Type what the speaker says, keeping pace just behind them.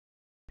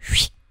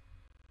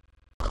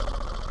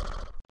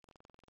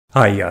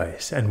Hi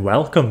guys, and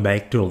welcome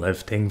back to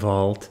Lifting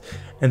Vault.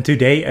 And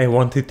today I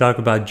want to talk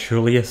about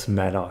Julius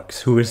Maddox,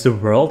 who is the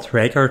world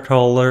record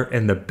holder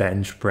in the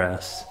bench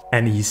press.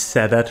 And he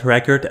set that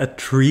record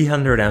at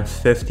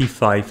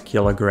 355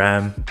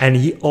 kg. And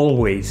he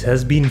always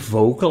has been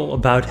vocal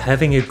about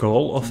having a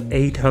goal of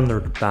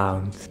 800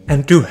 pounds.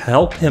 And to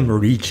help him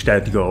reach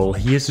that goal,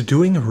 he is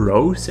doing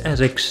rows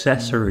as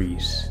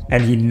accessories.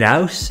 And he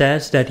now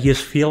says that he is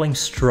feeling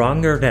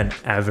stronger than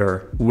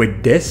ever.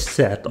 With this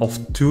set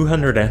of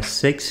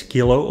 206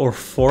 kilo or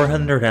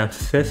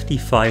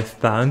 455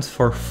 pounds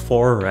for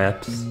 4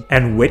 reps.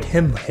 And with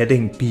him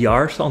hitting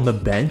PRs on the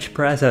bench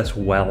press as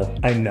well,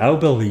 I now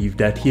believe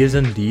that he is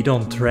indeed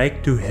on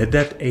track to hit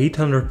that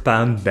 800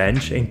 pound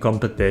bench in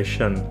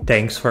competition.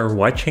 Thanks for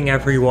watching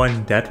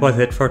everyone, that was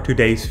it for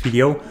today's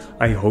video.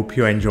 I hope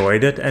you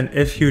enjoyed it, and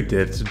if you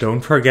did,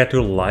 don't forget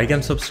to like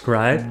and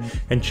subscribe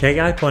and check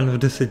out one of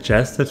the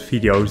suggested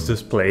videos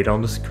displayed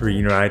on the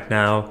screen right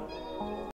now.